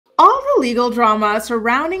legal drama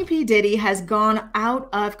surrounding P. Diddy has gone out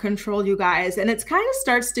of control, you guys, and it kind of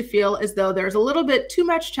starts to feel as though there's a little bit too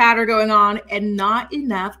much chatter going on and not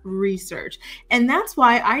enough research. And that's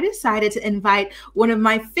why I decided to invite one of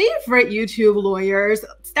my favorite YouTube lawyers,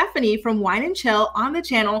 Stephanie from Wine and Chill, on the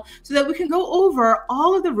channel so that we can go over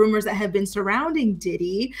all of the rumors that have been surrounding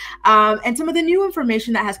Diddy and some of the new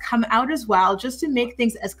information that has come out as well, just to make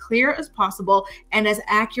things as clear as possible and as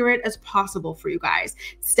accurate as possible for you guys.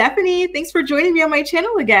 Stephanie, thanks for joining me on my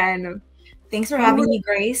channel again. Thanks for having me,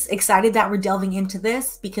 Grace. Excited that we're delving into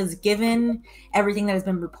this because given everything that has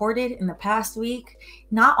been reported in the past week,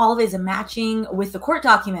 not all of it is matching with the court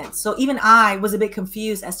documents. So even I was a bit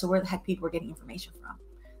confused as to where the heck people were getting information from.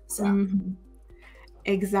 So.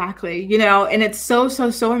 Exactly. You know, and it's so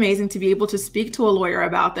amazing to be able to speak to a lawyer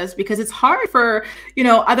about this, because it's hard for, you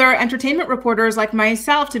know, other entertainment reporters like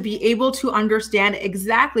myself to be able to understand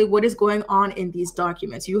exactly what is going on in these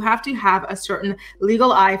documents. You have to have a certain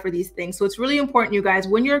legal eye for these things. So it's really important, you guys,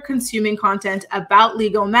 when you're consuming content about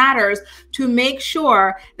legal matters, to make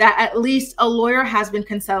sure that at least a lawyer has been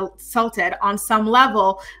consulted on some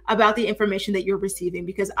level about the information that you're receiving,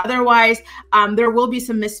 because otherwise there will be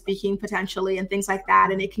some misspeaking potentially and things like that.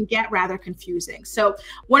 And it can get rather confusing. So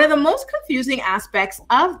one of the most confusing aspects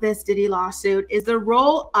of this Diddy lawsuit is the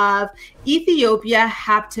role of Ethiopia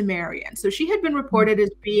Habtemarian. So she had been reported as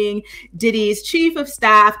being Diddy's chief of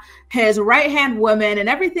staff, his right-hand woman, and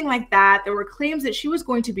everything like that. There were claims that she was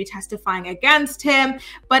going to be testifying against him,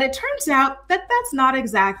 but it turns out that that's not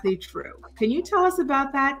exactly true. Can you tell us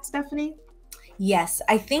about that, Stephanie? Yes,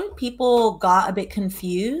 I think people got a bit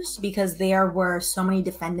confused because there were so many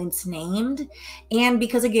defendants named. And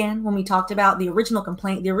because, again, when we talked about the original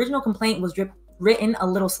complaint was written a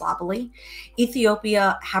little sloppily.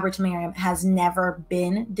 Ethiopia Habtemarian has never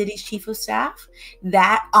been Diddy's chief of staff.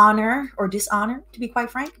 That honor or dishonor, to be quite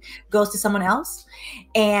frank, goes to someone else.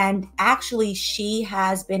 And actually, she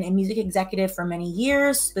has been a music executive for many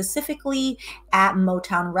years, specifically at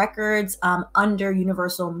Motown Records under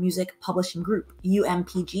Universal Music Publishing Group,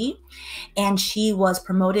 UMPG. And she was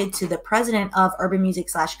promoted to the president of Urban Music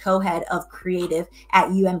 / co-head of creative at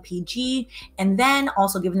UMPG, and then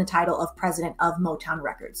also given the title of president of Motown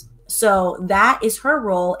Records. So that is her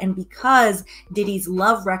role. And because Diddy's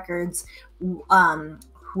Love Records,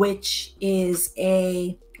 which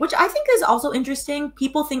I think is also interesting.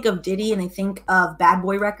 People think of Diddy and they think of Bad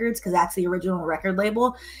Boy Records because that's the original record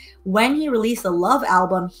label. When he released the Love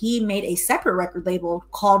album, he made a separate record label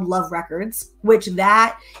called Love Records, which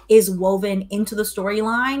that is woven into the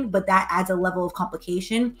storyline, but that adds a level of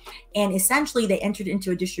complication. And essentially they entered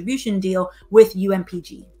into a distribution deal with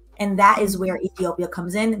UMPG. And that is where Ethiopia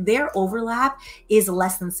comes in. Their overlap is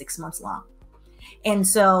less than 6 months long. And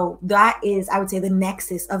so that is, I would say, the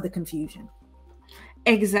nexus of the confusion.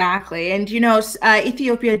 Exactly. And, you know,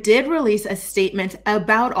 Ethiopia did release a statement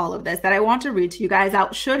about all of this that I want to read to you guys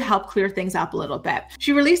out. Should help clear things up a little bit.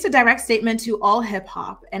 She released a direct statement to all hip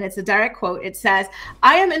hop, and it's a direct quote. It says,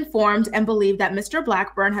 "I am informed and believe that Mr.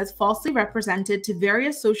 Blackburn has falsely represented to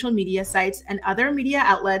various social media sites and other media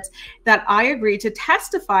outlets that I agree to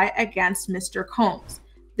testify against Mr. Combs.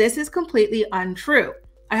 This is completely untrue.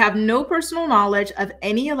 I have no personal knowledge of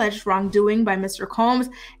any alleged wrongdoing by Mr. Combs,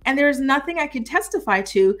 and there is nothing I can testify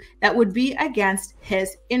to that would be against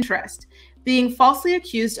his interest. Being falsely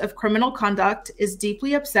accused of criminal conduct is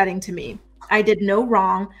deeply upsetting to me. I did no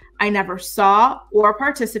wrong. I never saw or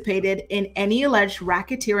participated in any alleged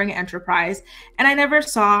racketeering enterprise, and I never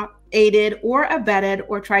saw, aided, or abetted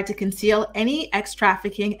or tried to conceal any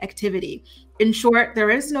ex-trafficking activity. In short,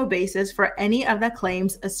 there is no basis for any of the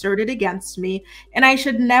claims asserted against me, and I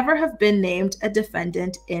should never have been named a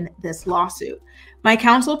defendant in this lawsuit. My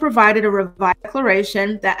counsel provided a revised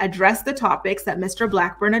declaration that addressed the topics that Mr.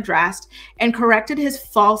 Blackburn addressed and corrected his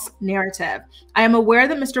false narrative. I am aware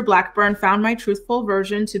that Mr. Blackburn found my truthful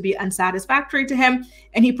version to be unsatisfactory to him,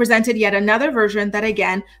 and he presented yet another version that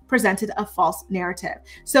again presented a false narrative."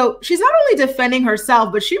 So she's not only defending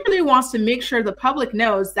herself, but she really wants to make sure the public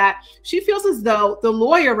knows that she feels as though the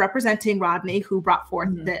lawyer representing Rodney, who brought forth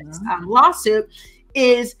this lawsuit,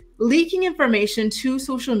 is leaking information to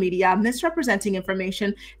social media, misrepresenting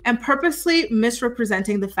information, and purposely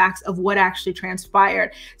misrepresenting the facts of what actually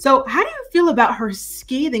transpired. So how do you feel about her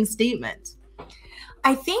scathing statement?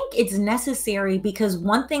 I think it's necessary because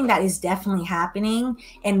one thing that is definitely happening,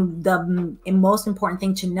 and the most important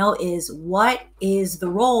thing to know, is what is the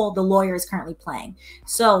role the lawyer is currently playing.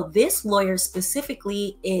 So this lawyer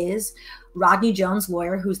specifically is Rodney Jones'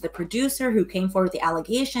 lawyer, who's the producer, who came forward with the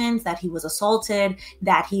allegations that he was assaulted,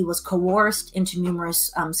 that he was coerced into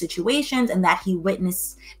numerous situations, and that he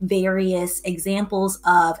witnessed various examples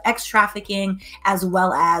of sex trafficking as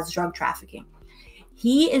well as drug trafficking.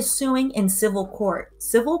 He is suing in civil court.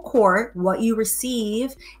 Civil court, what you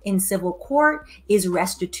receive in civil court is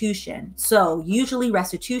restitution. So usually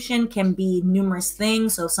restitution can be numerous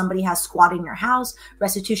things. So if somebody has squatted in your house,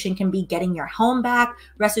 restitution can be getting your home back.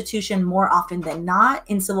 Restitution, more often than not,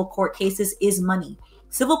 in civil court cases is money.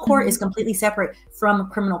 Civil court is completely separate from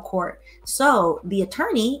criminal court. So the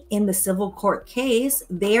attorney in the civil court case,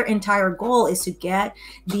 their entire goal is to get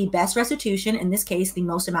the best restitution, in this case, the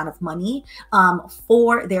most amount of money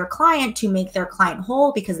for their client, to make their client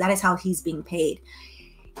whole, because that is how he's being paid.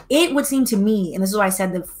 It would seem to me, and this is what I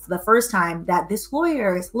said the first time, that this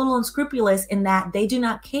lawyer is a little unscrupulous in that they do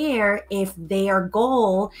not care if their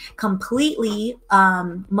goal completely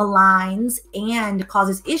maligns and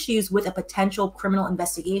causes issues with a potential criminal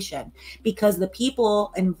investigation, because the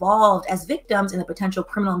people involved as victims in the potential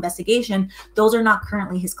criminal investigation, those are not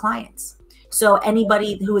currently his clients. So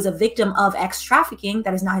anybody who is a victim of sex trafficking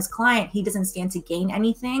that is not his client, he doesn't stand to gain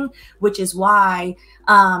anything, which is why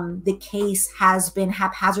the case has been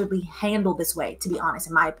haphazardly handled this way, to be honest,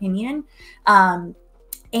 in my opinion.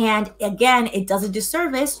 And again, it does a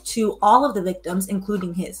disservice to all of the victims,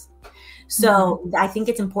 including his. So I think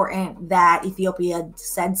it's important that Ethiopia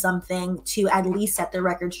said something to at least set the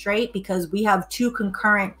record straight, because we have two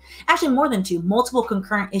concurrent, actually more than two, multiple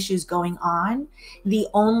concurrent issues going on. The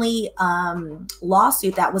only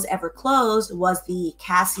lawsuit that was ever closed was the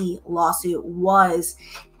Cassie lawsuit, was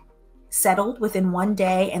settled within one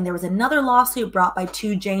day, and there was another lawsuit brought by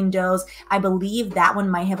two Jane Does. I believe that one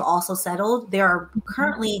might have also settled. There are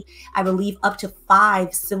currently, I believe, up to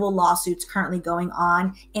 5 civil lawsuits currently going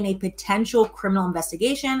on in a potential criminal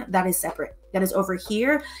investigation that is separate, that is over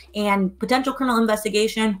here. And potential criminal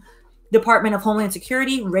investigation, Department of Homeland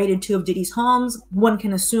Security raided 2 of Diddy's homes. One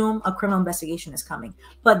can assume a criminal investigation is coming,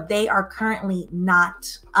 but they are currently not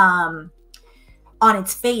on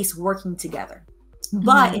its face working together.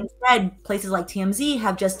 But instead, places like TMZ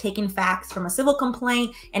have just taken facts from a civil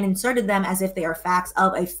complaint and inserted them as if they are facts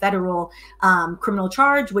of a federal criminal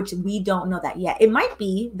charge, which we don't know that yet. It might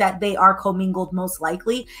be that they are commingled, most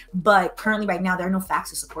likely, but currently right now, there are no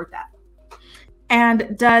facts to support that.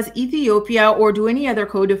 And does Ethiopia, or do any other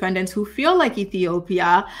co-defendants who feel like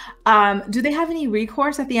Ethiopia, do they have any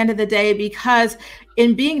recourse at the end of the day? Because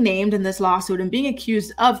in being named in this lawsuit and being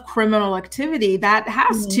accused of criminal activity, that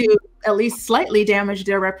has to at least slightly damage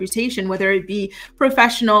their reputation, whether it be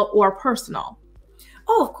professional or personal.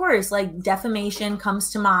 Oh, of course, like defamation comes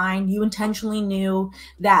to mind. You intentionally knew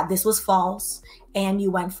that this was false and you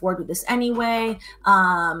went forward with this anyway.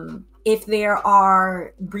 If there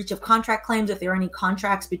are breach of contract claims, if there are any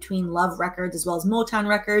contracts between Love Records as well as Motown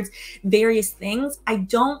Records, various things, I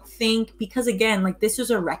don't think, because again, like this is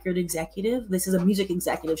a record executive, this is a music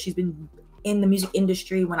executive. She's been in the music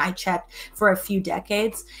industry, when I checked, for a few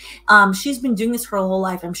decades. She's been doing this for her whole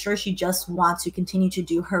life. I'm sure she just wants to continue to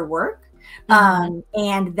do her work.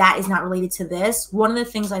 And that is not related to this. One of the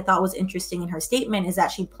things I thought was interesting in her statement is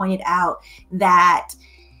that she pointed out that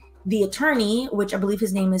the attorney, which I believe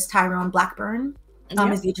his name is Tyrone Blackburn,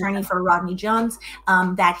 is the attorney for Rodney Jones,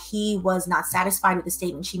 that he was not satisfied with the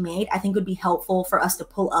statement she made. I think it would be helpful for us to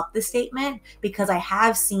pull up the statement, because I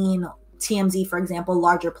have seen TMZ, for example,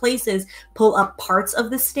 larger places, pull up parts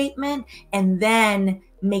of the statement and then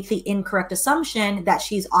make the incorrect assumption that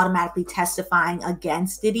she's automatically testifying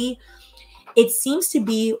against Diddy. It seems to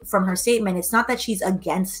be, from her statement, it's not that she's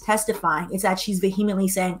against testifying. It's that she's vehemently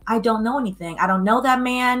saying, I don't know anything. I don't know that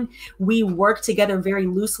man. We worked together very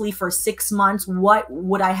loosely for 6 months. What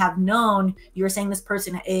would I have known? You're saying this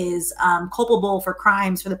person is culpable for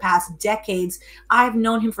crimes for the past decades. I've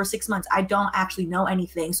known him for 6 months. I don't actually know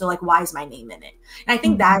anything. So like, why is my name in it? And I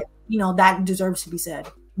think that, you know, that deserves to be said.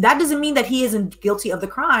 That doesn't mean that he isn't guilty of the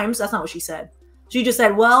crimes. That's not what she said. She just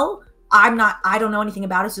said, well, I don't know anything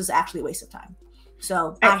about it. It's just actually a waste of time.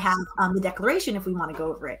 So I have the declaration if we want to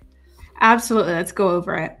go over it. Absolutely. Let's go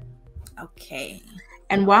over it. Okay.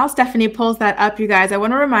 And while Stephanie pulls that up, you guys, I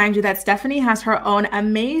want to remind you that Stephanie has her own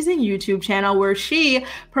amazing YouTube channel where she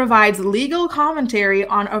provides legal commentary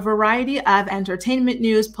on a variety of entertainment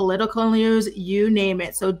news, political news, you name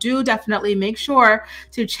it. So do definitely make sure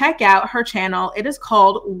to check out her channel. It is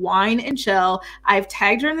called Wine and Chill. I've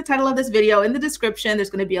tagged her in the title of this video in the description. There's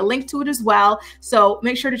going to be a link to it as well. So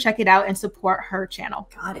make sure to check it out and support her channel.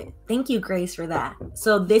 Got it. Thank you, Grace, for that.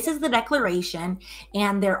 So this is the declaration,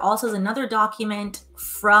 and there also is another document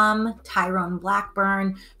from Tyrone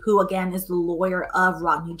Blackburn, who again is the lawyer of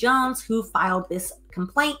Rodney Jones, who filed this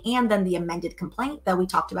complaint and then the amended complaint that we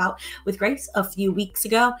talked about with Grace a few weeks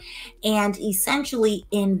ago. And essentially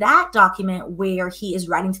in that document where he is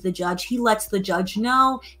writing to the judge, he lets the judge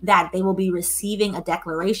know that they will be receiving a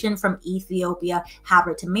declaration from Ethiopia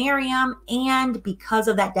Habtemariam, and because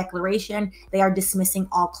of that declaration, they are dismissing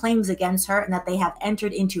all claims against her and that they have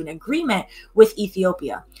entered into an agreement with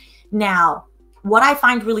Ethiopia. Now, what I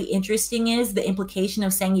find really interesting is the implication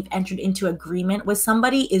of saying you've entered into agreement with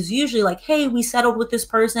somebody is usually like, hey, we settled with this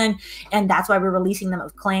person and that's why we're releasing them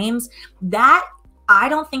of claims. That, I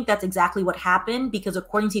don't think that's exactly what happened, because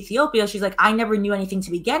according to Ethiopia, she's like, I never knew anything to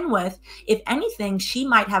begin with. If anything, she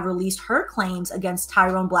might have released her claims against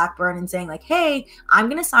Tyrone Blackburn and saying like, hey, I'm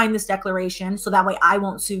going to sign this declaration so that way I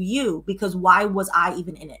won't sue you, because why was I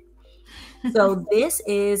even in it? So this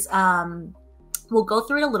is, we'll go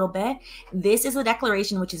through it a little bit. This is a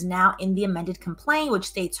declaration which is now in the amended complaint, which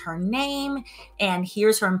states her name, and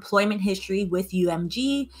here's her employment history with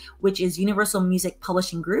UMG, which is Universal Music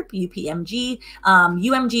Publishing Group, UPMG.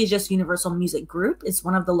 UMG is just Universal Music Group. It's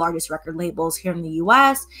one of the largest record labels here in the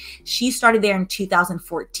US. She started there in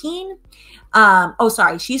 2014.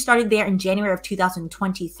 She started there in January of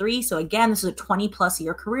 2023. So again, this is a 20+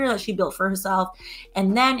 year career that she built for herself.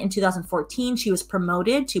 And then in 2014, she was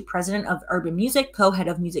promoted to president of Urban Music, co-head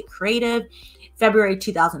of Music Creative. February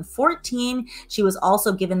 2014, she was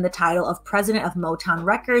also given the title of president of Motown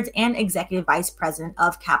Records and executive vice president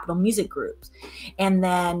of Capitol Music Groups. And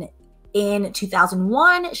then in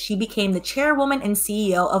 2001, she became the chairwoman and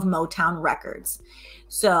CEO of Motown Records.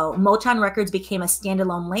 So Motown Records became a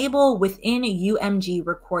standalone label within UMG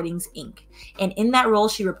Recordings, Inc. And in that role,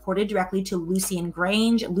 she reported directly to Lucian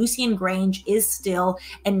Grange. Lucian Grange is still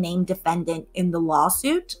a named defendant in the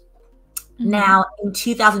lawsuit. Now, in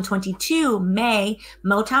 2022, May,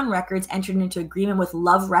 Motown Records entered into agreement with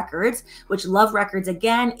Love Records, which Love Records,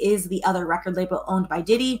 again, is the other record label owned by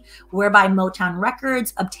Diddy, whereby Motown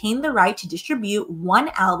Records obtained the right to distribute one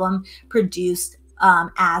album produced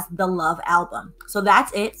as the Love album. So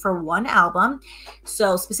that's it for one album.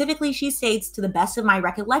 So specifically, she states, to the best of my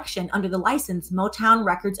recollection, under the license, Motown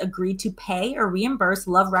Records agreed to pay or reimburse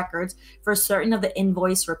Love Records for certain of the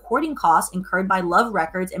invoice recording costs incurred by Love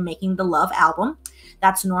Records in making the Love album.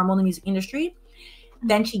 That's normal in the music industry.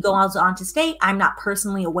 Then she goes on to state, I'm not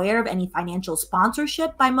personally aware of any financial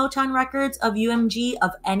sponsorship by Motown Records of UMG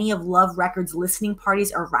of any of Love Records listening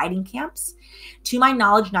parties or writing camps. To my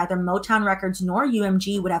knowledge, neither Motown Records nor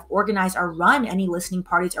UMG would have organized or run any listening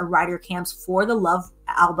parties or writer camps for the Love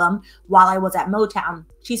album while I was at Motown.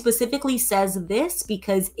 She specifically says this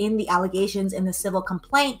because in the allegations in the civil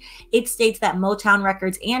complaint, it states that Motown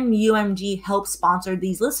Records and UMG helped sponsor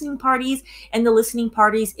these listening parties, and the listening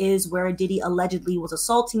parties is where Diddy allegedly was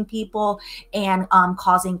assaulting people and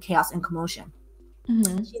causing chaos and commotion.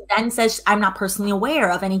 She then says, I'm not personally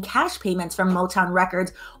aware of any cash payments from Motown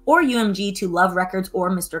Records or UMG to Love Records or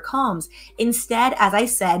Mr. Combs. Instead, as I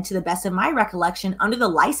said, to the best of my recollection, under the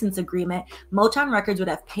license agreement, Motown Records would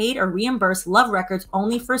have paid or reimbursed Love Records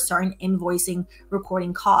only for certain invoicing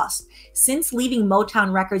recording costs. Since leaving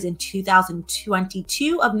Motown Records in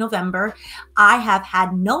 2022 of November, I have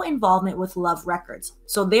had no involvement with Love Records.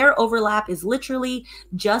 So their overlap is literally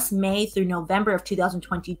just May through November of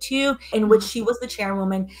 2022, in which she was the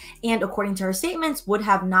chairwoman and, according to her statements, would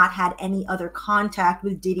have not had any other contact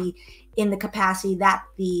with Diddy in the capacity that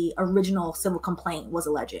the original civil complaint was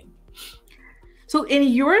alleging. So in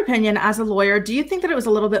your opinion, as a lawyer, do you think that it was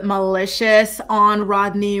a little bit malicious on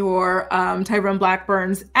Rodney or Tyrone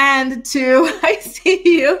Blackburn's end to, I see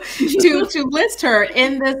you, to list her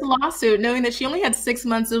in this lawsuit, knowing that she only had 6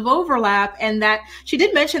 months of overlap, and that she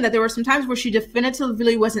did mention that there were some times where she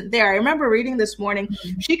definitively wasn't there. I remember reading this morning,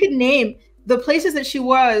 she could name the places that she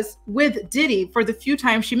was with Diddy for the few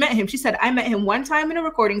times she met him. She said, I met him one time in a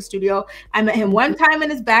recording studio, I met him one time in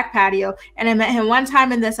his back patio, and I met him one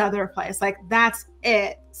time in this other place. Like, that's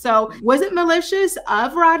it. So was it malicious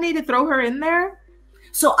of Rodney to throw her in there?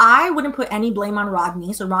 So I wouldn't put any blame on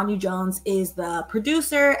Rodney. So Rodney Jones is the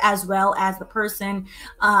producer as well as the person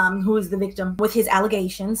who is the victim with his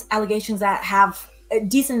allegations that have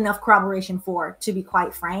decent enough corroboration for, to be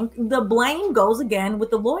quite frank. The blame goes again with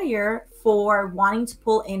the lawyer for wanting to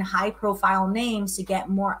pull in high profile names to get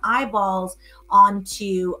more eyeballs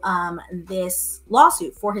onto this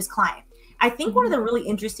lawsuit for his client. I think one of the really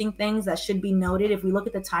interesting things that should be noted, if we look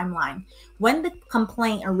at the timeline, when the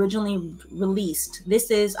complaint originally released, this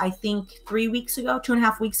is, I think, 3 weeks ago,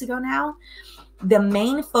 2.5 weeks ago now, the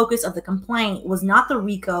main focus of the complaint was not the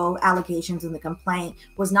RICO allegations in the complaint,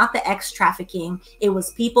 was not the X trafficking. It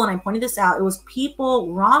was people, and I pointed this out, it was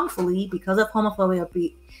people wrongfully, because of homophobia,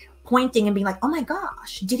 pointing and being like, oh my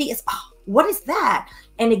gosh, Diddy is, oh, what is that?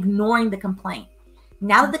 And ignoring the complaint.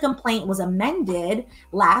 Now that the complaint was amended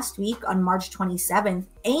last week on March 27th,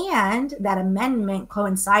 and that amendment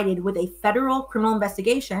coincided with a federal criminal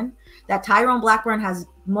investigation that Tyrone Blackburn has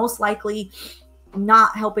most likely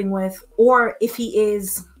not helping with, or if he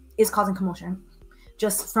is causing commotion,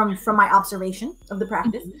 just from my observation of the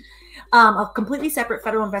practice. A completely separate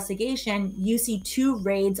federal investigation, you see 2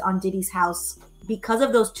 raids on Diddy's house. Because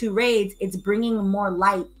of those 2 raids, it's bringing more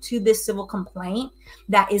light to this civil complaint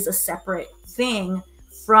that is a separate thing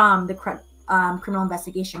from the criminal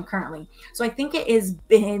investigation currently. So I think it has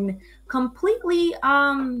been completely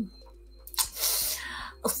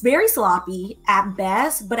very sloppy at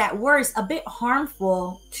best, but at worst, a bit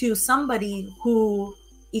harmful to somebody who,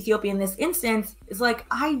 Ethiopia in this instance, is like,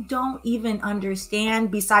 I don't even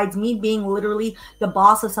understand, besides me being literally the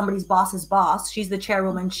boss of somebody's boss's boss. She's the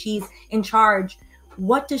chairwoman, she's in charge.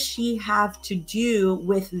 What does she have to do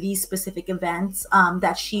with these specific events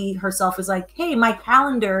that she herself is like, hey, my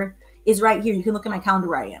calendar is right here. You can look at my calendar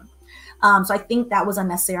where I am. So I think that was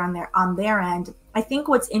unnecessary on their end. I think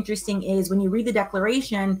what's interesting is when you read the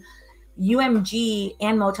declaration, UMG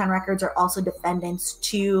and Motown Records are also defendants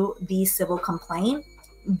to the civil complaint.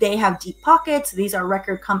 They have deep pockets. These are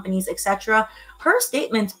record companies, etc. Her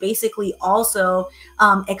statements basically also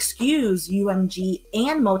excuse UMG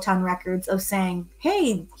and Motown Records of saying,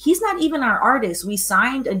 hey, he's not even our artist. We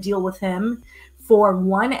signed a deal with him for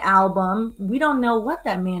 1 album. We don't know what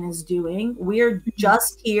that man is doing. We're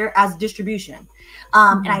just here as distribution.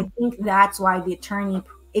 And I think that's why the attorney,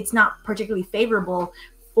 it's not particularly favorable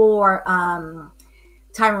for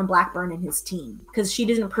Tyrone Blackburn and his team, because she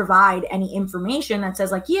didn't provide any information that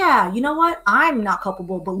says like, yeah, you know what? I'm not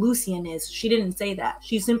culpable, but Lucian is. She didn't say that.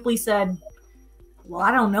 She simply said, well,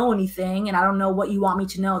 I don't know anything, and I don't know what you want me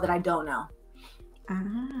to know that I don't know.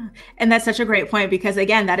 And that's such a great point, because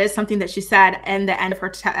again, that is something that she said in the end of her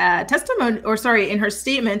testimony, or sorry, in her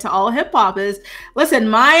statement to all hip hop is, listen,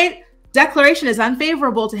 my declaration is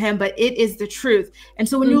unfavorable to him, but it is the truth. And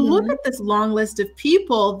so when you look at this long list of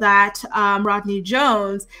people that Rodney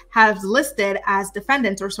Jones has listed as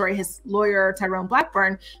defendants, or sorry, his lawyer, Tyrone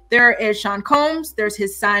Blackburn, there is Sean Combs, there's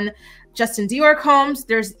his son, Justin Dior Combs,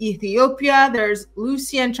 there's Ethiopia, there's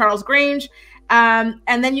Lucian Charles Grange, and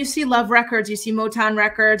then you see Love Records, you see Motown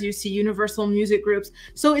Records, you see Universal Music Groups.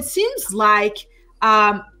 So it seems like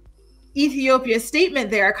Ethiopia's statement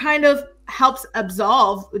there kind of helps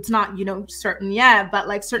absolve, it's not, you know, certain yet, but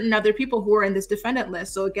like certain other people who are in this defendant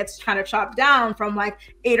list. So it gets kind of chopped down from like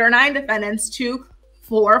 8 or 9 defendants to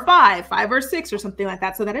 4 or 5 or 6 or something like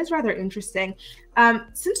that. So that is rather interesting.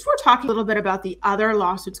 Since we're talking a little bit about the other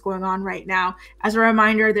lawsuits going on right now, as a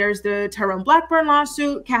reminder, there's the Tyrone Blackburn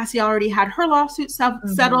lawsuit. Cassie already had her lawsuit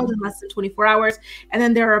settled in less than 24 hours. And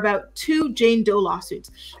then there are about 2 Jane Doe lawsuits.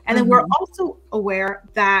 And then we're also aware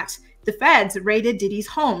that the feds raided Diddy's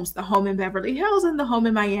homes, the home in Beverly Hills and the home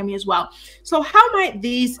in Miami as well. So how might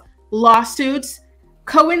these lawsuits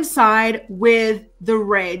coincide with the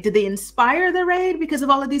raid? Did they inspire the raid because of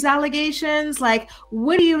all of these allegations? Like,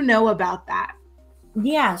 what do you know about that?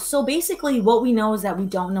 Yeah, so basically what we know is that we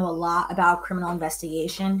don't know a lot about criminal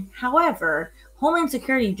investigation. However, Homeland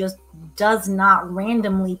Security just does not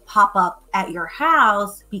randomly pop up at your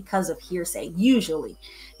house because of hearsay, usually.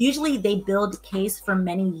 Usually they build a case for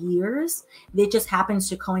many years. It just happens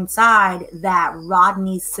to coincide that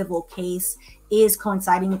Rodney's civil case is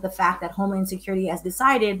coinciding with the fact that Homeland Security has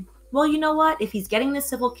decided, well, you know what? If he's getting this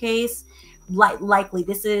civil case, likely,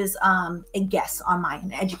 this is a guess on mine,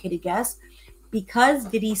 an educated guess, because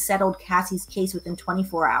Diddy settled Cassie's case within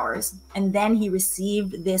 24 hours, and then he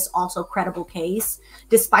received this also credible case,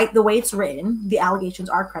 despite the way it's written, the allegations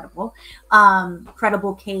are credible,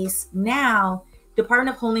 credible case. Now,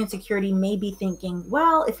 Department of Homeland Security may be thinking,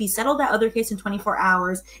 well, if he settled that other case in 24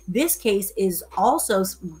 hours, this case is also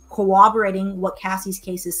corroborating what Cassie's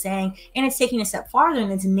case is saying, and it's taking a step farther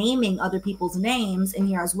and it's naming other people's names in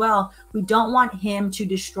here as well. We don't want him to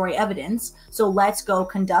destroy evidence, so let's go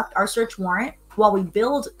conduct our search warrant while we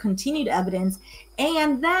build continued evidence,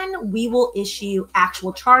 and then we will issue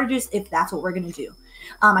actual charges if that's what we're going to do.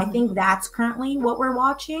 I think that's currently what we're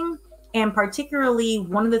watching. And particularly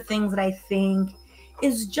one of the things that I think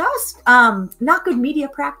is just not good media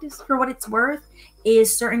practice for what it's worth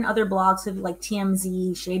is certain other blogs of like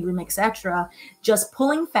TMZ, Shade Room, etc., just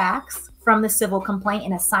pulling facts from the civil complaint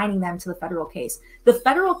and assigning them to the federal case. The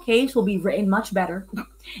federal case will be written much better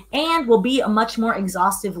and will be a much more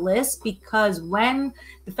exhaustive list, because when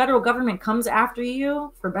the federal government comes after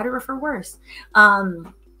you, for better or for worse,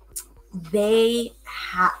 they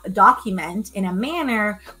document in a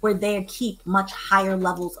manner where they keep much higher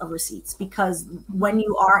levels of receipts, because when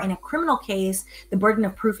you are in a criminal case, the burden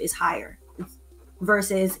of proof is higher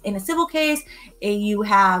versus in a civil case, you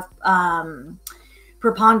have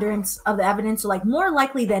preponderance of the evidence. So like more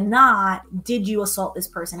likely than not, did you assault this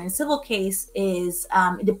person? In a civil case is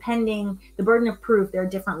depending the burden of proof. There are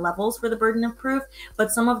different levels for the burden of proof,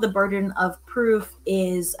 but some of the burden of proof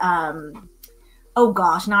is oh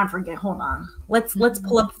gosh, now I forget. Hold on. Let's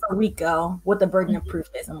pull up for RICO what the burden of proof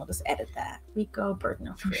is, and we'll just edit that. RICO burden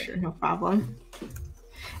of proof. Sure, no problem.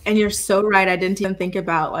 And you're so right. I didn't even think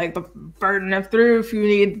about like the burden of proof you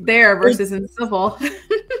need there versus in civil.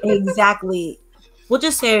 Exactly. We'll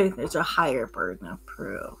just say there's a higher burden of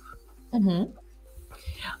proof. Mm-hmm.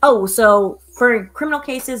 Oh, so for criminal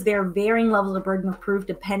cases, there are varying levels of burden of proof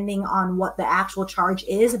depending on what the actual charge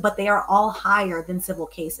is, but they are all higher than civil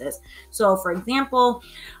cases. So, for example,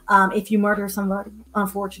 if you murder somebody,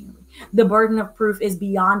 unfortunately, the burden of proof is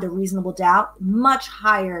beyond a reasonable doubt, much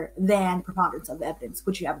higher than preponderance of evidence,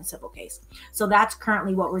 which you have in a civil case. So that's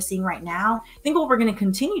currently what we're seeing right now. I think what we're going to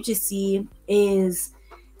continue to see is,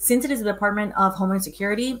 since it is the Department of Homeland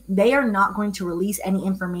Security, they are not going to release any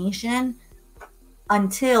information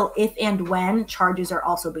until if and when charges are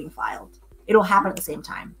also being filed. It'll happen at the same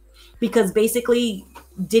time, because basically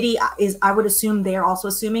Diddy is, I would assume they're also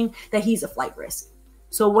assuming that he's a flight risk.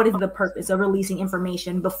 So what is the purpose of releasing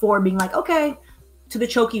information before being like, okay, to the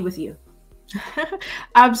chokey with you?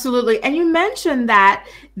 Absolutely. And you mentioned that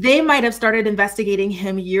they might have started investigating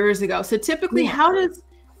him years ago. So typically, how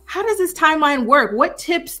does this timeline work? What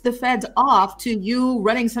tips the feds off to you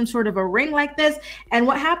running some sort of a ring like this? And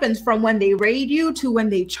what happens from when they raid you to when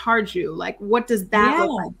they charge you? Like, what does that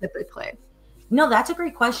look like typically? No, that's a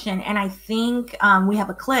great question. And I think we have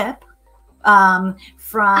a clip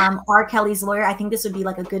from R. Kelly's lawyer. I think this would be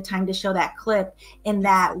like a good time to show that clip, in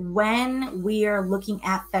that when we are looking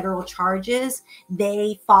at federal charges,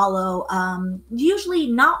 they follow usually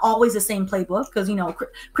not always the same playbook, because, you know,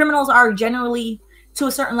 criminals are generally to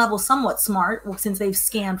a certain level somewhat smart since they've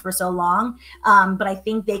scammed for so long. But I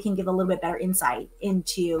think they can give a little bit better insight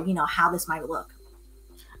into, you know, how this might look.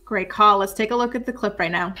 Great call. Let's take a look at the clip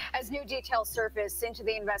right now. As new details surface into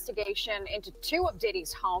the investigation into two of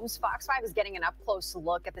Diddy's homes, Fox 5 is getting an up-close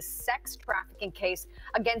look at the sex trafficking case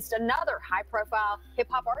against another high-profile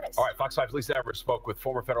hip-hop artist. All right, Fox 5's Lisa Everett spoke with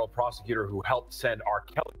former federal prosecutor who helped send R.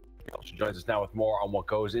 Kelly. She joins us now with more on what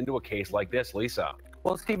goes into a case like this. Lisa.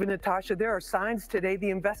 Well, Steve and Natasha, there are signs today the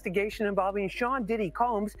investigation involving Sean Diddy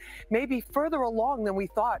Combs may be further along than we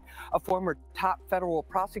thought. A former top federal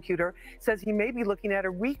prosecutor says he may be looking at a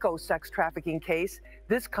RICO sex trafficking case.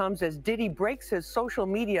 This comes as Diddy breaks his social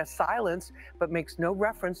media silence, but makes no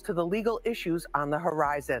reference to the legal issues on the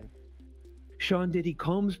horizon. Sean Diddy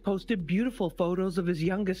Combs posted beautiful photos of his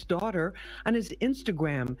youngest daughter on his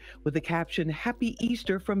Instagram with the caption, "Happy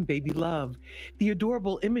Easter from Baby Love." The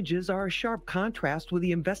adorable images are a sharp contrast with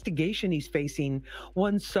the investigation he's facing,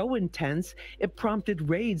 one so intense it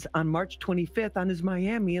prompted raids on March 25th on his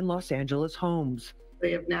Miami and Los Angeles homes.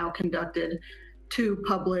 They have now conducted 2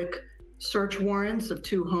 public search warrants of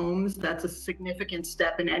 2 homes. That's a significant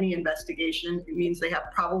step in any investigation. It means they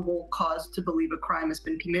have probable cause to believe a crime has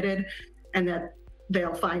been committed, and that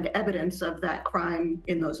they'll find evidence of that crime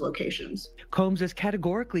in those locations. Combs has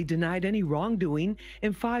categorically denied any wrongdoing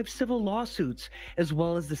in 5 civil lawsuits, as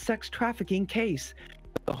well as the sex trafficking case.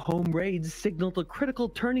 The home raids signaled a critical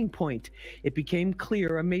turning point. It became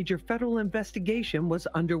clear a major federal investigation was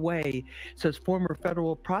underway, says former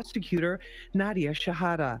federal prosecutor Nadia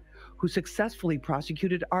Shahada, who successfully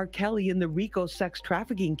prosecuted R. Kelly in the RICO sex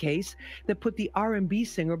trafficking case that put the R&B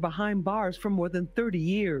singer behind bars for more than 30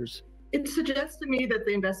 years. It suggests to me that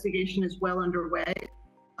the investigation is well underway.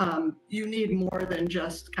 You need more than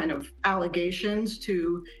just kind of allegations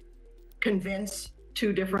to convince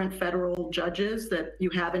 2 different federal judges that you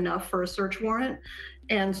have enough for a search warrant.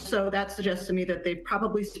 And so that suggests to me that they've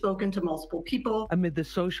probably spoken to multiple people. Amid the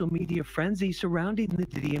social media frenzy surrounding the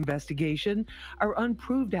Diddy investigation are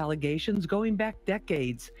unproved allegations going back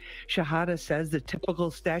decades. Shahada says the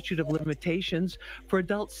typical statute of limitations for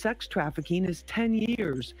adult sex trafficking is 10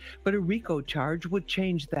 years, but a RICO charge would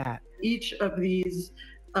change that. Each of these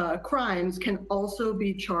crimes can also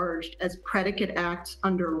be charged as predicate acts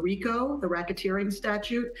under RICO, the racketeering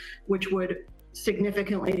statute, which would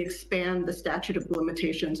significantly expand the statute of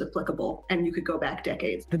limitations applicable, and you could go back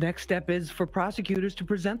decades. The next step is for prosecutors to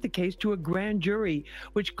present the case to a grand jury,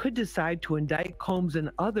 which could decide to indict Combs and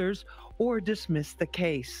others or dismiss the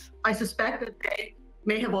case. I suspect that they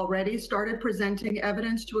may have already started presenting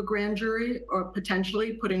evidence to a grand jury or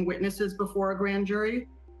potentially putting witnesses before a grand jury.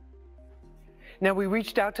 Now, we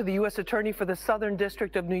reached out to the U.S. Attorney for the Southern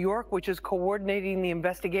District of New York, which is coordinating the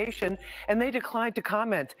investigation, and they declined to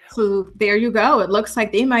comment. So there you go. It looks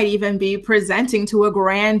like they might even be presenting to a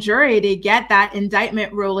grand jury to get that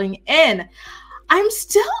indictment ruling in. I'm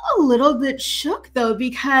still a little bit shook, though,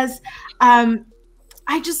 because I want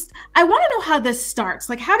to know how this starts.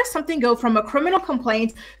 Like, how does something go from a criminal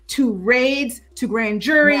complaint to raids to grand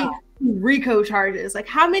jury? Yeah. RICO charges? Like,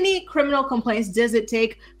 how many criminal complaints does it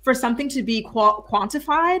take for something to be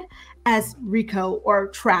quantified as RICO or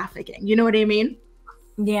trafficking? You know what I mean?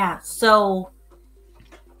 Yeah. So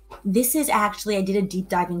this is actually, I did a deep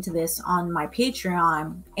dive into this on my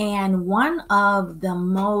Patreon, and one of the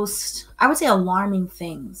most, I would say, alarming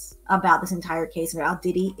things about this entire case about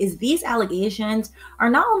Diddy is these allegations are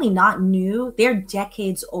not only not new, they're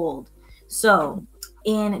decades old. So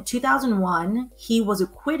in 2001, he was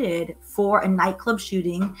acquitted for a nightclub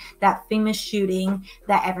shooting, that famous shooting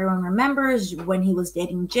that everyone remembers when he was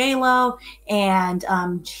dating J-Lo, and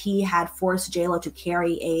he had forced J-Lo to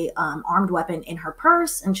carry a armed weapon in her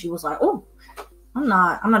purse, and she was like, "Oh, I'm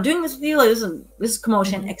not doing this with you. Like, this is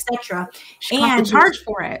commotion, etc." And charged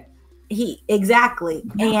for it. Exactly.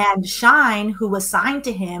 And Shine, who was signed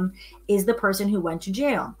to him, is the person who went to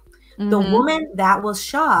jail. The woman that was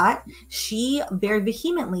shot, she very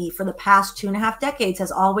vehemently for the past 2.5 decades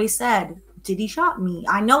has always said, Diddy shot me.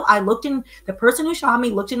 I know, the person who shot me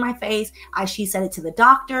looked in my face. She said it to the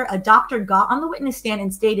doctor. A doctor got on the witness stand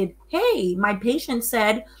and stated, hey, my patient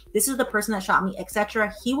said, this is the person that shot me,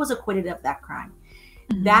 etc. He was acquitted of that crime.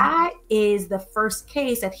 That is the first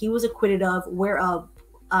case that he was acquitted of where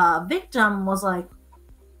a victim was like,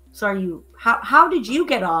 so how did you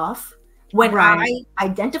get off? When I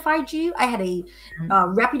identified you, I had a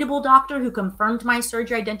reputable doctor who confirmed my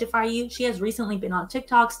surgery, identify you. She has recently been on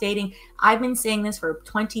TikTok stating, I've been saying this for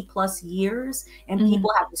 20 plus years, and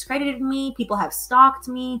people have discredited me. People have stalked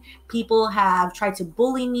me. People have tried to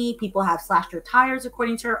bully me. People have slashed their tires,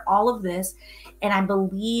 according to her, all of this. And I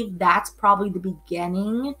believe that's probably the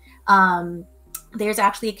beginning. There's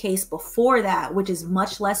actually a case before that, which is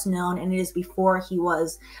much less known, and it is before he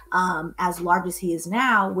was as large as he is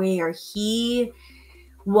now, where he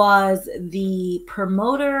was the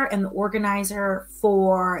promoter and the organizer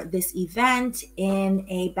for this event in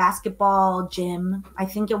a basketball gym. I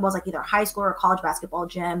think it was like either high school or college basketball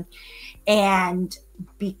gym. And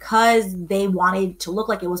because they wanted to look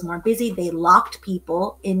like it was more busy, they locked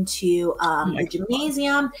people into the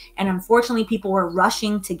gymnasium. And unfortunately, people were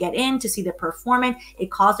rushing to get in to see the performance.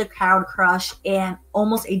 It caused a crowd crush, and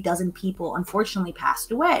almost a dozen people unfortunately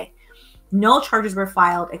passed away. No charges were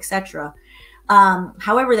filed, etc.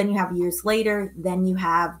 However, then you have years later, then you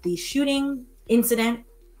have the shooting incident,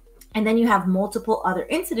 and then you have multiple other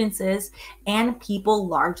incidences, and people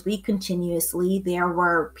largely continuously, there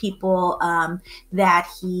were people that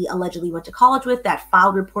he allegedly went to college with that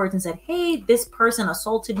filed reports and said, hey, this person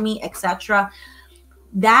assaulted me, etc.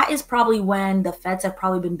 That is probably when the feds have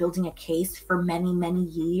probably been building a case for many, many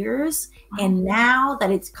years. And now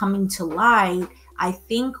that it's coming to light, I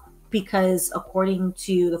think, because according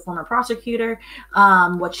to the former prosecutor,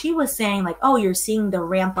 what she was saying, like, oh, you're seeing the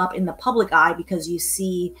ramp up in the public eye because you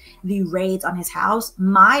see the raids on his house.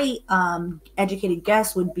 My educated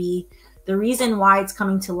guess would be the reason why it's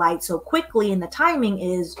coming to light so quickly, and the timing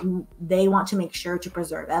is they want to make sure to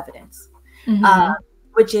preserve evidence.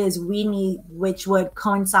 Which would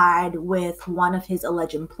coincide with one of his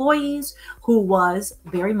alleged employees who was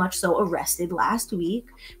very much so arrested last week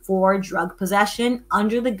for drug possession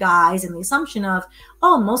under the guise and the assumption of,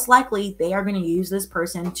 oh, most likely they are going to use this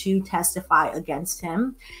person to testify against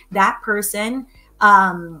him. That person,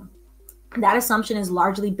 that assumption is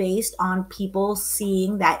largely based on people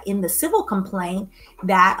seeing that in the civil complaint,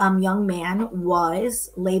 that young man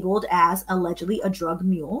was labeled as allegedly a drug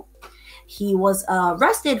mule. He was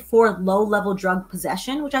arrested for low-level drug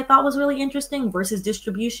possession, which I thought was really interesting, versus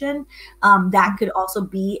distribution. That could also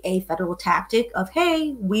be a federal tactic of,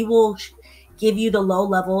 hey, we will give you the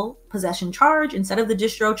low-level possession charge instead of the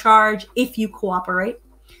distro charge if you cooperate.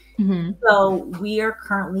 So we are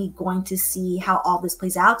currently going to see how all this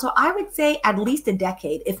plays out. So I would say at least a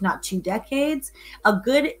decade, if not 2 decades, a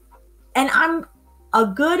good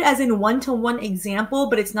as in one-to-one example,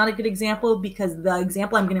 but it's not a good example because the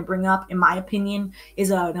example I'm going to bring up, in my opinion,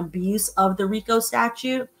 is an abuse of the RICO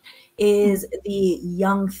statute, is the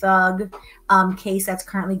Young Thug case that's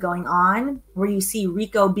currently going on, where you see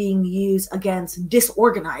RICO being used against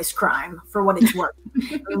disorganized crime for what it's worth.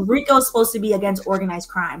 RICO is supposed to be against organized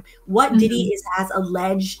crime. What Diddy has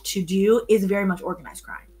alleged to do is very much organized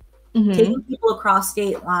crime. Taking people across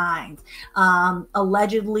state lines,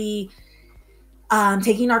 allegedly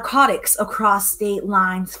taking narcotics across state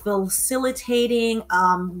lines, facilitating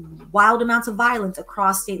wild amounts of violence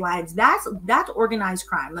across state lines. That's organized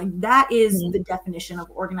crime. Like, that is the definition of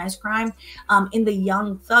organized crime. In the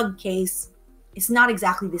Young Thug case, it's not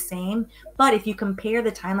exactly the same, but if you compare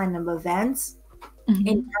the timeline of events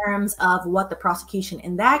in terms of what the prosecution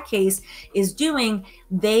in that case is doing,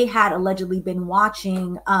 they had allegedly been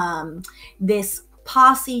watching this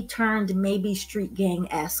posse turned maybe street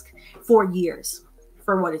gang-esque for years,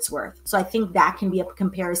 for what it's worth. So I think that can be a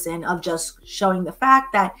comparison of just showing the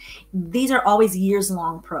fact that these are always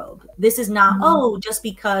years-long probe. This is not, oh, just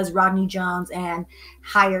because Rodney Jones and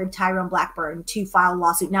hired Tyrone Blackburn to file a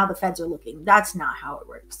lawsuit, now the feds are looking. That's not how it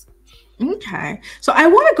works. Okay. So I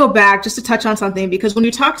want to go back just to touch on something, because when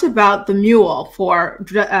you talked about the mule for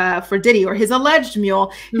Diddy, or his alleged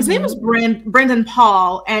mule, his name was Brendan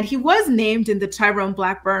Paul, and he was named in the Tyrone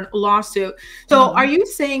Blackburn lawsuit. So are you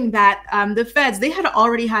saying that the feds, they had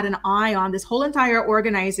already had an eye on this whole entire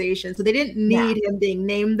organization, so they didn't need him being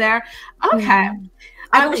named there? Okay.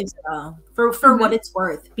 I believe so, for what it's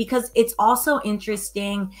worth, because it's also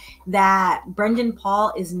interesting that Brendan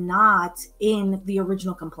Paul is not in the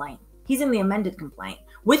original complaint. He's in the amended complaint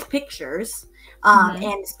with pictures,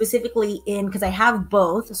 and specifically because I have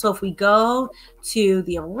both. So if we go to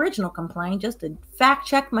the original complaint, just to fact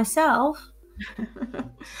check myself.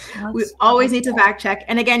 We always need to fact check.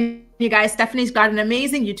 And again, you guys, Stephanie's got an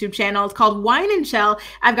amazing YouTube channel. It's called Wine and Chill.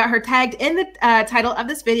 I've got her tagged in the title of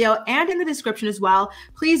this video and in the description as well.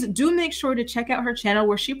 Please do make sure to check out her channel,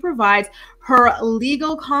 where she provides her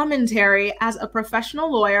legal commentary as a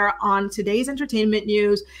professional lawyer on today's entertainment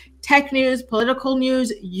news, tech news, political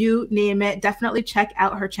news, you name it. Definitely check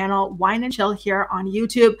out her channel, Wine and Chill, here on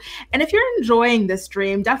YouTube. And if you're enjoying this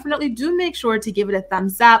stream, definitely do make sure to give it a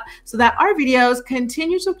thumbs up so that our videos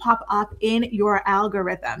continue to pop up in your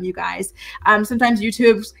algorithm, you guys. Sometimes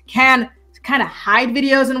YouTube can kind of hide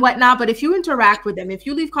videos and whatnot, but if you interact with them, if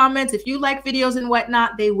you leave comments, if you like videos and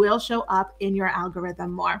whatnot, they will show up in your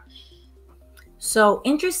algorithm more. So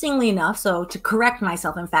interestingly enough, so to correct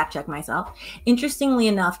myself and fact check myself, interestingly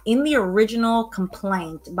enough, in the original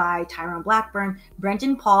complaint by Tyrone Blackburn,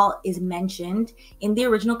 Brendan Paul is mentioned in the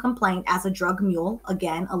original complaint as a drug mule,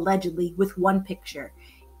 again, allegedly, with 1 picture.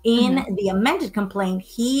 In the amended complaint,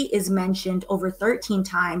 he is mentioned over 13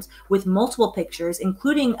 times with multiple pictures,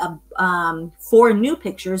 including 4 new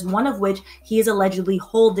pictures, one of which he is allegedly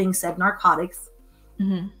holding said narcotics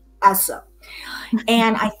as so.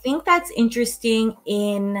 And I think that's interesting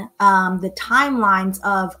in the timelines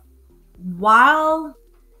of, while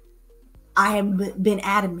I have been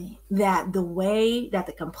adamant that the way that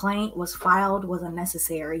the complaint was filed was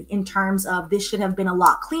unnecessary, in terms of this should have been a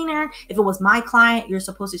lot cleaner. If it was my client, you're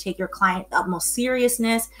supposed to take your client utmost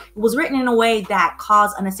seriousness. It was written in a way that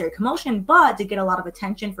caused unnecessary commotion, but to get a lot of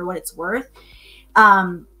attention for what it's worth,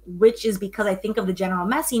 which is because I think of the general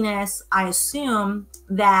messiness. I assume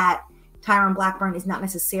that Tyrone Blackburn is not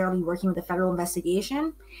necessarily working with a federal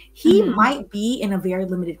investigation. He might be in a very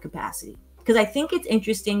limited capacity, because I think it's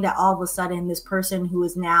interesting that all of a sudden this person who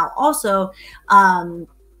is now also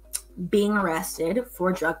being arrested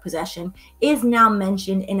for drug possession is now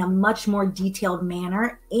mentioned in a much more detailed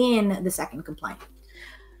manner in the second complaint.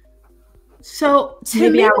 So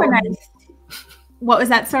to me, what was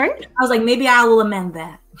that? Sorry? I was like, maybe I will amend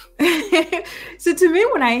that. So to me,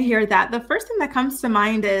 when I hear that, the first thing that comes to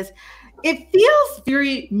mind is, it feels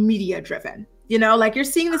very media driven. You know, like, you're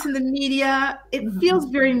seeing this in the media. It feels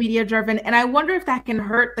very media driven. And I wonder if that can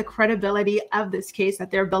hurt the credibility of this case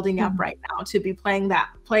that they're building up right now, to be playing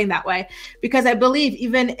that way. Because I believe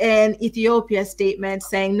even in Ethiopia's statement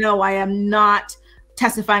saying, no, I am not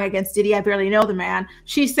testifying against Diddy, I barely know the man,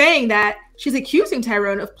 she's saying that she's accusing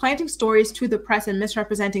Tyrone of planting stories to the press and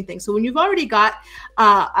misrepresenting things. So when you've already got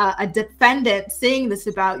a defendant saying this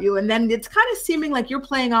about you, and then it's kind of seeming like you're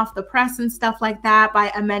playing off the press and stuff like that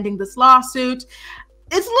by amending this lawsuit,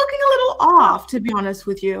 it's looking a little off, to be honest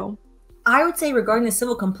with you. I would say regarding the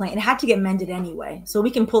civil complaint, it had to get amended anyway. So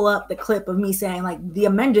we can pull up the clip of me saying like the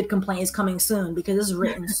amended complaint is coming soon because it's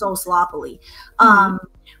written so sloppily.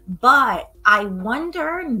 But I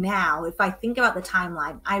wonder now, if I think about the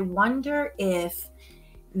timeline, I wonder if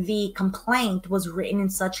the complaint was written in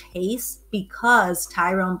such haste because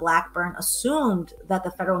Tyrone Blackburn assumed that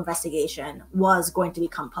the federal investigation was going to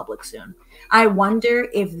become public soon. I wonder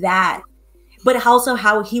if that, but also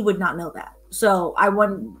how he would not know that. So I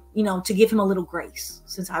want, you know, to give him a little grace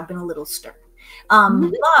since I've been a little stern.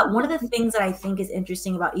 But one of the things that I think is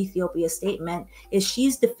interesting about Ethiopia's statement is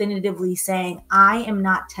she's definitively saying, I am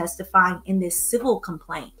not testifying in this civil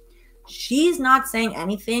complaint. She's not saying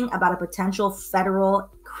anything about a potential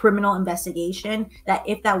federal criminal investigation that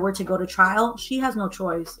if that were to go to trial, she has no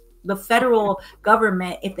choice. The federal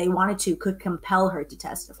government, if they wanted to, could compel her to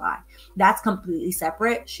testify. That's completely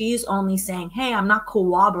separate. She's only saying, hey, I'm not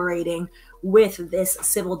cooperating with this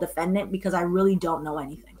civil defendant because I really don't know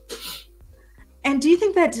anything. And do you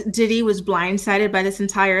think that Diddy was blindsided by this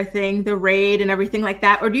entire thing, the raid and everything like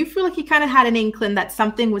that? Or do you feel like he kind of had an inkling that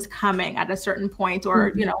something was coming at a certain point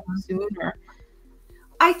or, you know, sooner?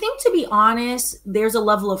 I think, to be honest, there's a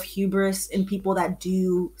level of hubris in people that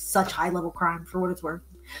do such high level crime, for what it's worth.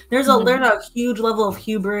 There's a huge level of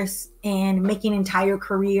hubris in making an entire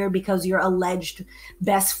career because your alleged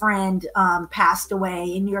best friend passed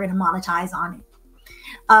away and you're going to monetize on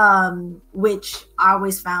it, which I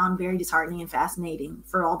always found very disheartening and fascinating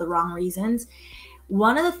for all the wrong reasons.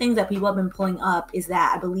 One of the things that people have been pulling up is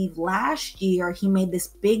that I believe last year he made this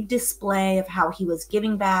big display of how he was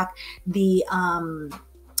giving back the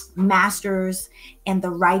masters and the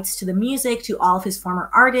rights to the music to all of his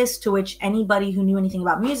former artists, to which anybody who knew anything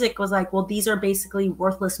about music was like, well, these are basically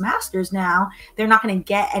worthless masters now. They're not going to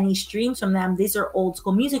get any streams from them. These are old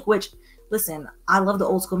school music, which, listen, I love the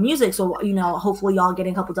old school music. So, you know, hopefully y'all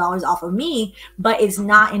getting a couple dollars off of me, but it's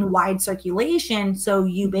not in wide circulation. So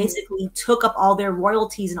you basically took up all their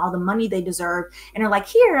royalties and all the money they deserve and are like,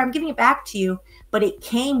 here, I'm giving it back to you. But it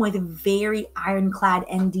came with very ironclad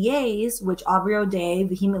NDAs, which Aubrey O'Day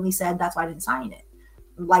vehemently said, that's why I didn't sign it.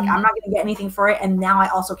 Like, I'm not going to get anything for it. And now I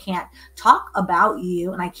also can't talk about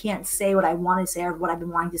you and I can't say what I want to say or what I've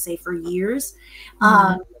been wanting to say for years.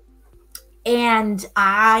 And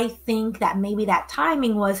I think that maybe that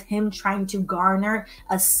timing was him trying to garner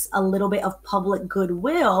a little bit of public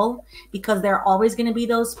goodwill, because there are always going to be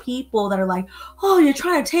those people that are like, oh, you're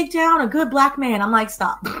trying to take down a good black man. I'm like,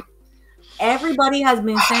 stop. Everybody has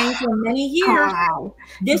been saying for many years,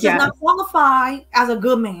 this does not qualify as a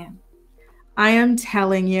good man. I am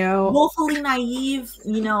telling you. Woefully naive,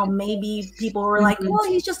 you know, maybe people were like, well,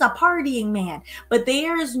 he's just a partying man. But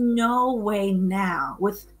there's no way now,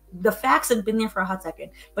 with the facts have been there for a hot second,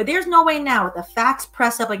 but there's no way now with the facts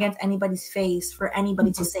pressed up against anybody's face for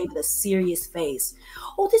anybody to say with a serious face,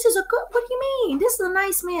 oh, this is a good, what do you mean? This is a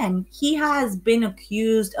nice man. He has been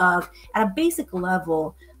accused of, at a basic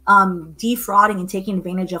level, defrauding and taking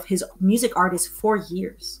advantage of his music artists for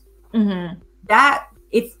years. And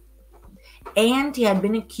he had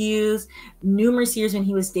been accused numerous years when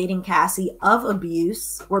he was dating Cassie of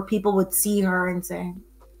abuse, where people would see her and say,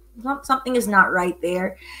 something is not right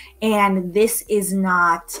there. And this is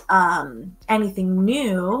not anything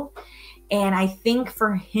new. And I think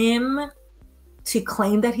for him to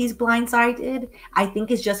claim that he's blindsided, I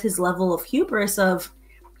think is just his level of hubris of,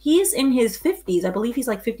 he's in his 50s. I believe he's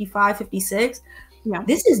like 55, 56. Yeah.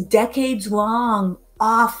 This is decades long,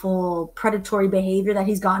 awful predatory behavior that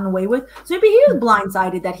he's gotten away with. So maybe he was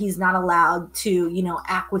blindsided that he's not allowed to, you know,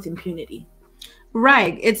 act with impunity.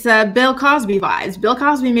 Right. It's Bill Cosby vibes. Bill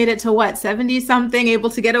Cosby made it to what, 70 something, able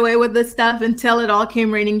to get away with this stuff until it all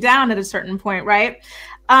came raining down at a certain point, right?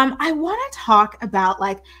 I want to talk about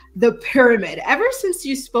like the pyramid. Ever since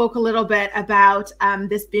you spoke a little bit about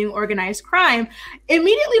this being organized crime,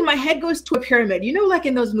 immediately my head goes to a pyramid. You know, like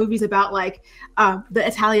in those movies about like the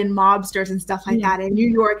Italian mobsters and stuff like that in New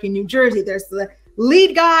York and New Jersey, there's the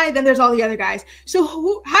lead guy, then there's all the other guys. So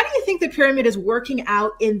how do you think the pyramid is working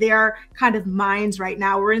out in their kind of minds right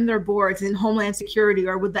now, or in their boards in Homeland Security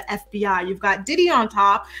or with the FBI? You've got Diddy on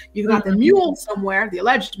top, you've got the mule somewhere, the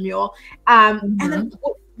alleged mule. And then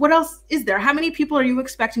what else is there? How many people are you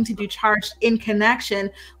expecting to be charged in connection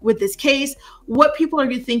with this case? What people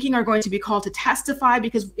are you thinking are going to be called to testify?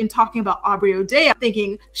 Because in talking about Aubrey O'Day, I'm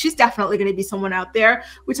thinking she's definitely going to be someone out there.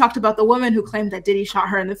 We talked about the woman who claimed that Diddy shot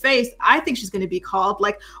her in the face. I think she's going to be called.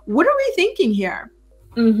 Like, what are we thinking here?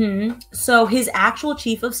 So his actual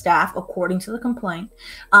chief of staff, according to the complaint,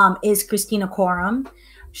 is Christina Coram.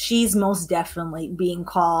 She's most definitely being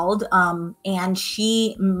called, and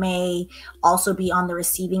she may also be on the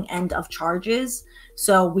receiving end of charges.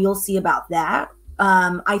 So we'll see about that.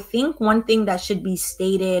 I think one thing that should be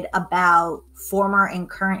stated about former and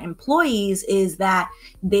current employees is that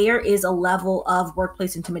there is a level of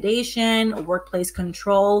workplace intimidation, workplace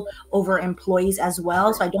control over employees as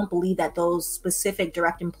well. So I don't believe that those specific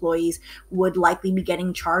direct employees would likely be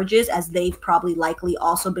getting charges, as they've probably likely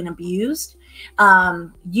also been abused.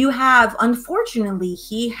 You have, unfortunately,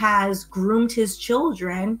 he has groomed his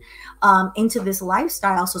children into this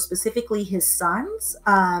lifestyle. So specifically his sons,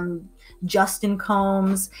 Justin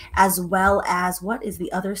Combs, as well as, what is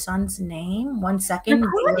the other son's name? One second.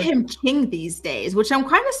 They're calling him King these days, which I'm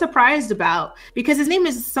kind of surprised about because his name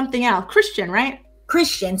is something else. Christian, right?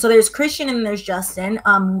 Christian. So there's Christian and there's Justin.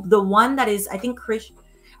 The one that is, I think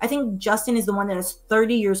Justin is the one that is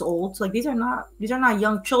 30 years old. So like these are not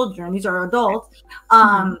young children. These are adults.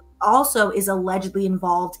 Also is allegedly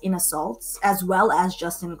involved in assaults, as well as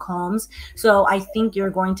Justin Combs. So I think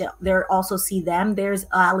you're going to also see them. There's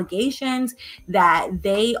allegations that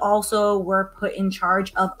they also were put in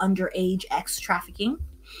charge of underage X trafficking,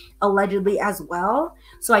 allegedly as well.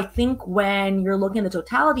 So I think when you're looking at the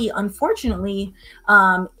totality, unfortunately,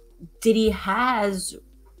 Diddy has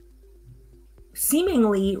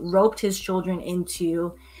seemingly roped his children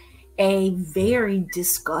into a very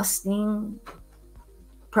disgusting,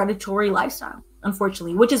 predatory lifestyle,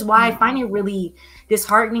 unfortunately, which is why I find it really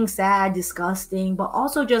disheartening, sad, disgusting, but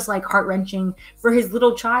also just like heart-wrenching for his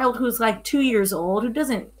little child who's like 2 years old,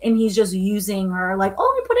 and he's just using her like,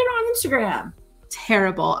 oh, let me put it on Instagram.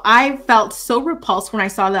 Terrible. I felt so repulsed when I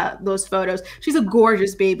saw those photos. She's a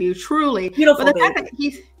gorgeous baby, truly. Beautiful but the fact that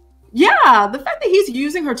he's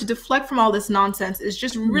using her to deflect from all this nonsense is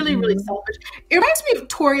just really, really selfish. It reminds me of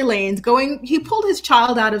Tory Lanez he pulled his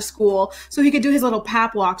child out of school so he could do his little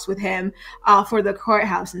pap walks with him for the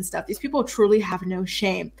courthouse and stuff. These people truly have no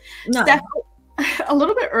shame. No. Steph, a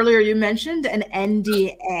little bit earlier, you mentioned an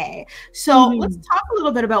NDA. So let's talk a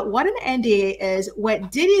little bit about what an NDA is, what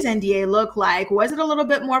Diddy's NDA looked like. Was it a little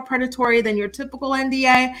bit more predatory than your typical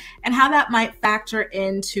NDA, and how that might factor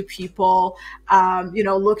into people,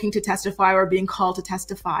 looking to testify or being called to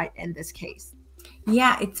testify in this case?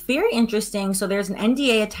 Yeah, it's very interesting. So there's an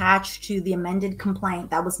NDA attached to the amended complaint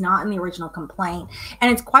that was not in the original complaint,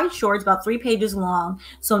 and it's quite short. It's about 3 pages long.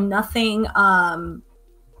 So nothing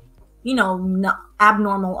not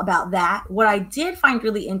abnormal about that. What I did find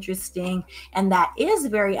really interesting, and that is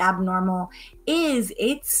very abnormal, is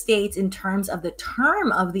it states in terms of the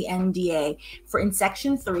term of the NDA, in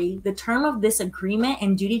section 3, the term of this agreement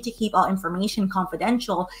and duty to keep all information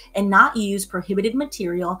confidential and not use prohibited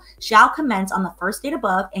material shall commence on the first date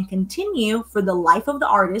above and continue for the life of the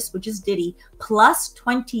artist, which is Diddy, plus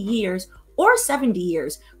 20 years or 70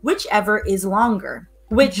 years, whichever is longer.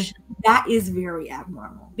 Which that is very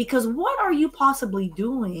abnormal, because what are you possibly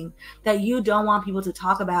doing that you don't want people to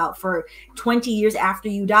talk about for 20 years after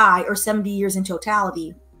you die, or 70 years in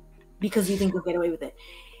totality, because you think you'll get away with it?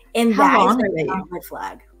 And that is a red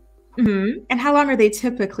flag. And how long are they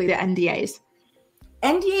typically, the NDAs?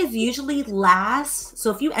 NDAs usually last,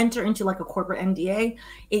 so if you enter into like a corporate NDA,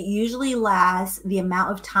 it usually lasts the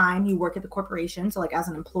amount of time you work at the corporation, so like as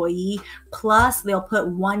an employee, plus they'll put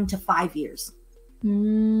 1 to 5 years.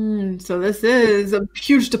 So this is a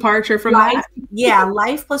huge departure from life. that. Yeah,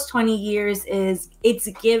 life plus 20 years it's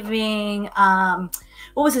giving what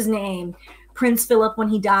was his name? Prince Philip, when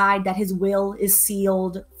he died, that his will is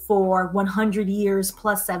sealed for 100 years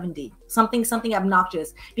plus 70. Something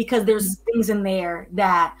obnoxious, because there's things in there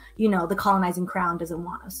that, the colonizing crown doesn't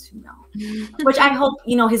want us to know. Which I hope,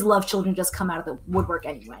 his love children just come out of the woodwork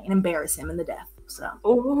anyway and embarrass him in the death. So,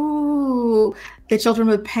 oh, the children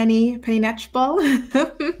with Penny Netchball,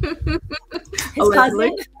 his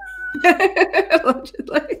cousin.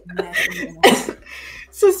 Allegedly.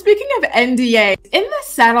 So speaking of NDA, in the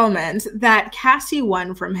settlement that Cassie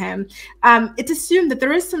won from him, it's assumed that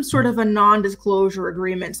there is some sort of a non-disclosure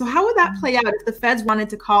agreement. So how would that play out if the feds wanted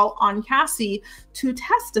to call on Cassie to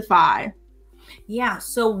testify? Yeah,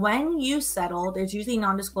 so when you settle, there's usually a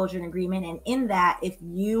non-disclosure agreement, and in that, if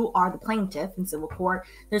you are the plaintiff in civil court,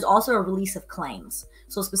 there's also a release of claims.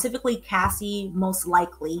 So specifically, Cassie most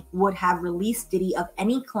likely would have released Diddy of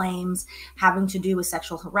any claims having to do with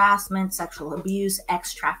sexual harassment, sexual abuse,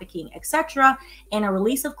 sex trafficking, etc. And a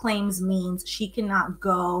release of claims means she cannot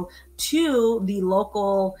go to the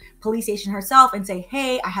local police station herself and say,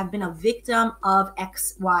 hey, I have been a victim of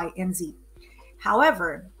X, Y, and Z.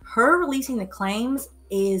 However, her releasing the claims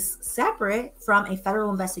is separate from a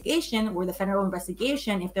federal investigation, where the federal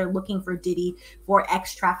investigation, if they're looking for Diddy for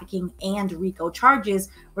X trafficking and RICO charges,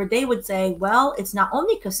 where they would say, well, it's not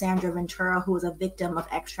only Cassandra Ventura who was a victim of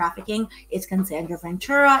X trafficking, it's Cassandra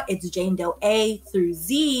Ventura, it's Jane Doe A through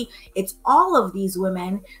Z, it's all of these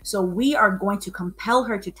women. So we are going to compel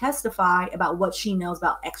her to testify about what she knows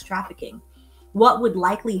about X trafficking. What would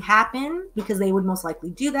likely happen, because they would most likely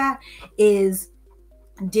do that, is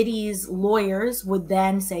Diddy's lawyers would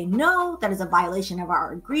then say, no, that is a violation of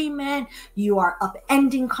our agreement. You are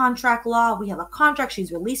upending contract law. We have a contract.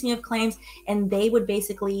 She's releasing of claims. And they would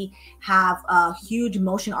basically have a huge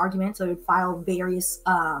motion argument. So they would file various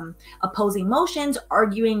opposing motions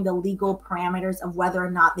arguing the legal parameters of whether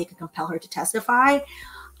or not they could compel her to testify.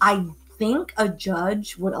 I think a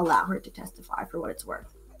judge would allow her to testify, for what it's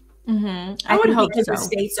worth. I would hope so.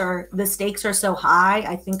 The stakes are so high.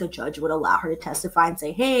 I think a judge would allow her to testify and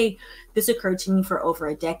say, hey, this occurred to me for over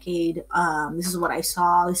a decade. This is what I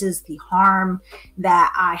saw. This is the harm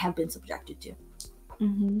that I have been subjected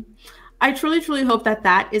to. I truly, truly hope that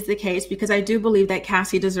that is the case, because I do believe that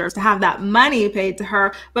Cassie deserves to have that money paid to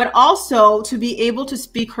her, but also to be able to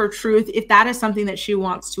speak her truth if that is something that she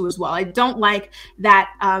wants to as well. I don't like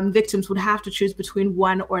that victims would have to choose between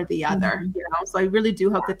one or the other, you know? So I really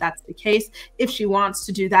do hope that that's the case if she wants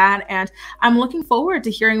to do that. And I'm looking forward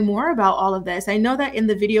to hearing more about all of this. I know that in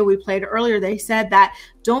the video we played earlier, they said that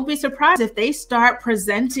don't be surprised if they start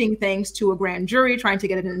presenting things to a grand jury, trying to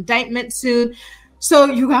get an indictment soon. So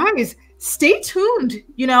you guys, stay tuned.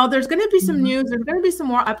 You know, there's going to be some news. There's going to be some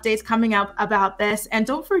more updates coming up about this. And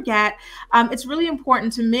don't forget, it's really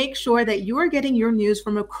important to make sure that you are getting your news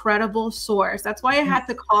from a credible source. That's why I had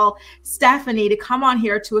to call Stephanie to come on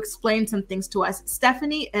here to explain some things to us.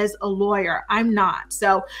 Stephanie is a lawyer. I'm not.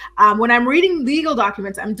 So when I'm reading legal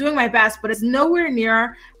documents, I'm doing my best, but it's nowhere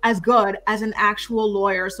near as good as an actual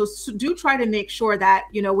lawyer. So do try to make sure that,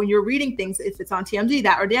 you know, when you're reading things, if it's on TMZ,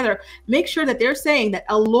 that or the other, make sure that they're saying that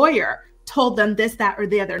a lawyer told them this, that, or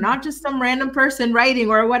the other, not just some random person writing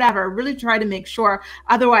or whatever. Really try to make sure.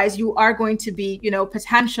 Otherwise, you are going to be, you know,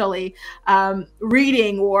 potentially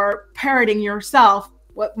reading or parroting yourself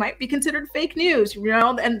what might be considered fake news, you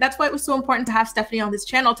know, and that's why it was so important to have Stephanie on this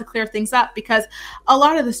channel to clear things up, because a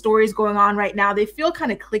lot of the stories going on right now, they feel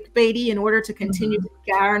kind of clickbaity in order to continue to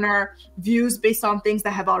garner views based on things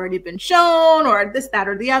that have already been shown or this, that,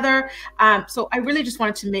 or the other. So I really just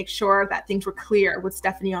wanted to make sure that things were clear with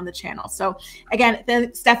Stephanie on the channel. So again,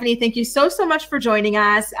 Stephanie, thank you so much for joining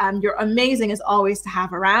us. You're amazing as always to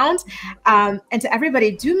have around. And to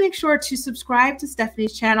everybody, do make sure to subscribe to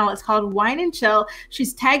Stephanie's channel. It's called Wine and Chill.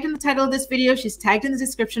 She's tagged in the title of this video. She's tagged in the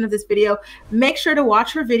description of this video. Make sure to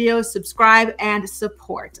watch her videos, subscribe, and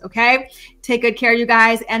support, okay? Take good care, you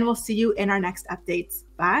guys, and we'll see you in our next updates.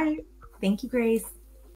 Bye. Thank you, Grace.